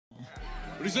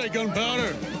do you say,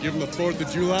 gunpowder? Give him the 4th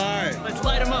of July. Let's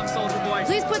light him up, soldier boy.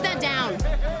 Please put that down.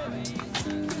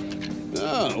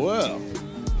 Oh, well.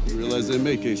 You realize they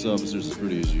make case officers as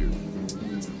pretty as you.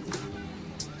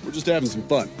 We're just having some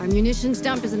fun. Our munitions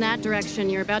dump is in that direction.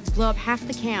 You're about to blow up half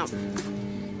the camp.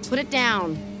 Put it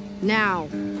down. Now.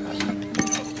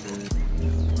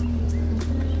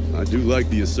 I do like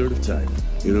the assertive type.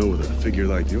 You know, with a figure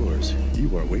like yours,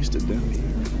 you are wasted down here.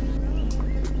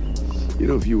 You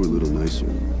know, if you were a little nicer,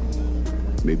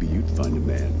 maybe you'd find a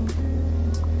man.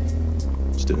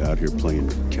 Instead of out here playing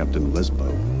Captain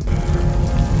Lesbo.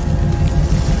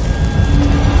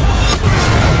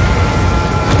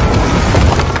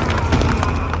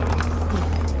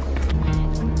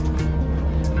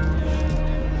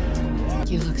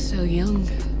 You look so young.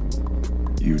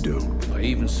 You don't. I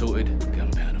even sorted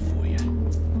gunpowder for you.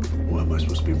 Well, am I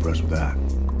supposed to be impressed with that?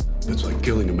 That's like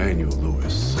killing Emmanuel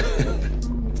Lewis.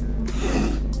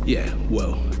 Yeah,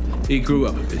 well, he grew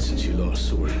up a bit since you last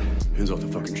saw him. Hands off the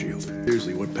fucking shield.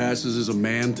 Seriously, what passes as a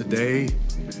man today?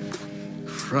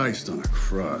 Christ on a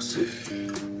cross.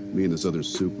 Me and this other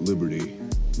soup, Liberty.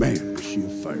 Man, is she a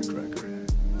firecracker.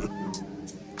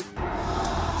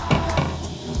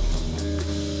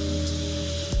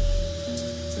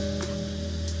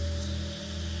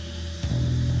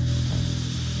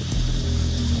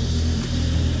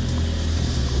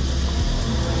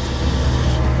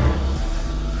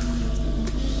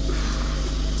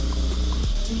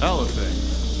 Hell of a thing.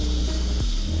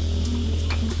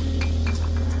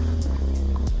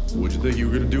 What'd you think you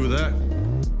were gonna do with that?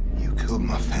 You killed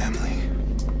my family.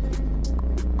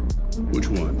 Which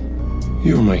one?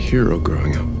 You were my hero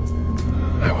growing up.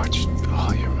 I watched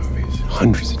all your movies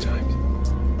hundreds of times.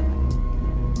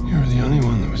 You were the only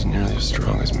one that was nearly as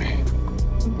strong as me.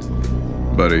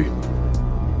 Buddy,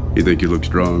 you think you look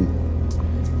strong?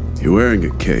 You're wearing a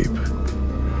cape.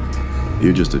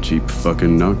 You're just a cheap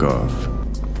fucking knockoff.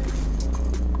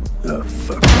 Oh,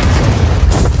 fuck.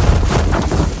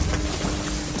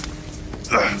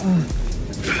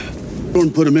 Thorne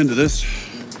put him into this.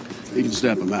 He can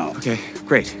stamp him out. Okay,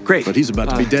 great. But He's about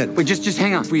to be dead. Wait, just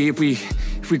hang on. If we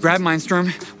grab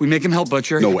Mindstorm, we make him help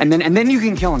Butcher. No way. And then you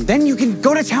can kill him. Then you can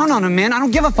go to town on him, man. I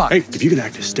don't give a fuck. Hey, if you can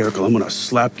act hysterical, I'm gonna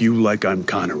slap you like I'm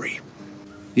Connery.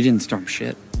 You didn't storm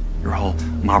shit. Your whole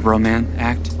Marlboro Man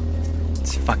act,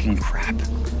 it's fucking crap.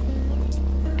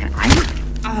 And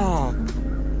oh.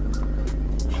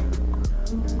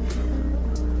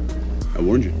 I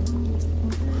warned you.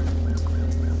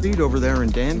 Feed over there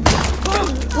and Dan.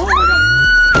 Oh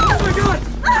my god!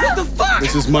 What the fuck?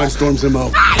 This is Mindstorm's MO.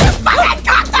 Oh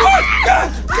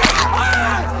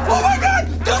my god!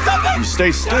 Do something! You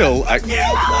stay still, Get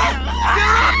off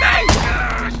me!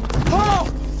 Oh,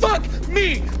 fuck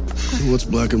me! What's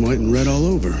black and white and red all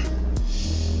over?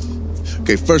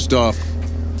 Okay, first off,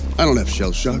 I don't have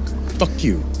shell shock. Fuck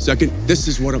you. Second, this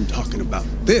is what I'm talking about.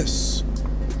 This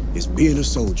is being a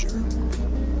soldier.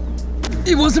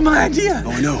 It wasn't my idea.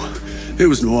 Oh, I know. It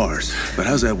was Noir's. But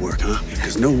how's that work, huh?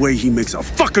 There's no way he makes a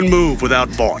fucking move without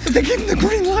Vaught. They gave him the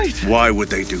green light. Why would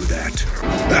they do that?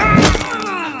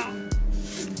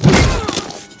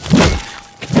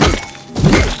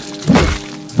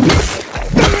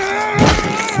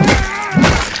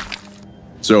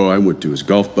 So I went to his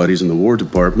golf buddies in the War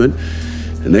Department,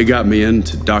 and they got me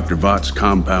into Dr. Vaught's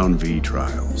Compound V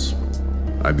trials.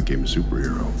 I became a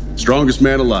superhero. Strongest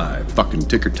man alive. Fucking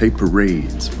ticker tape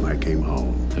parades when I came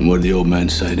home. And what did the old man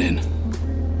say then?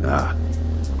 Ah.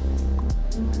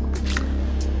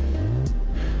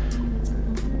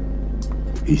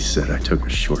 He said I took a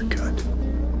shortcut.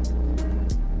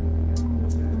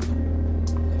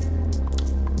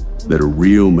 That a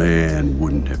real man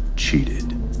wouldn't have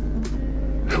cheated.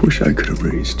 I wish I could have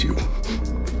raised you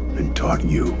and taught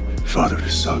you father to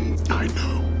son. I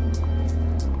know.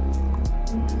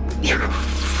 You're a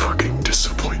fucking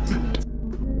disappointment.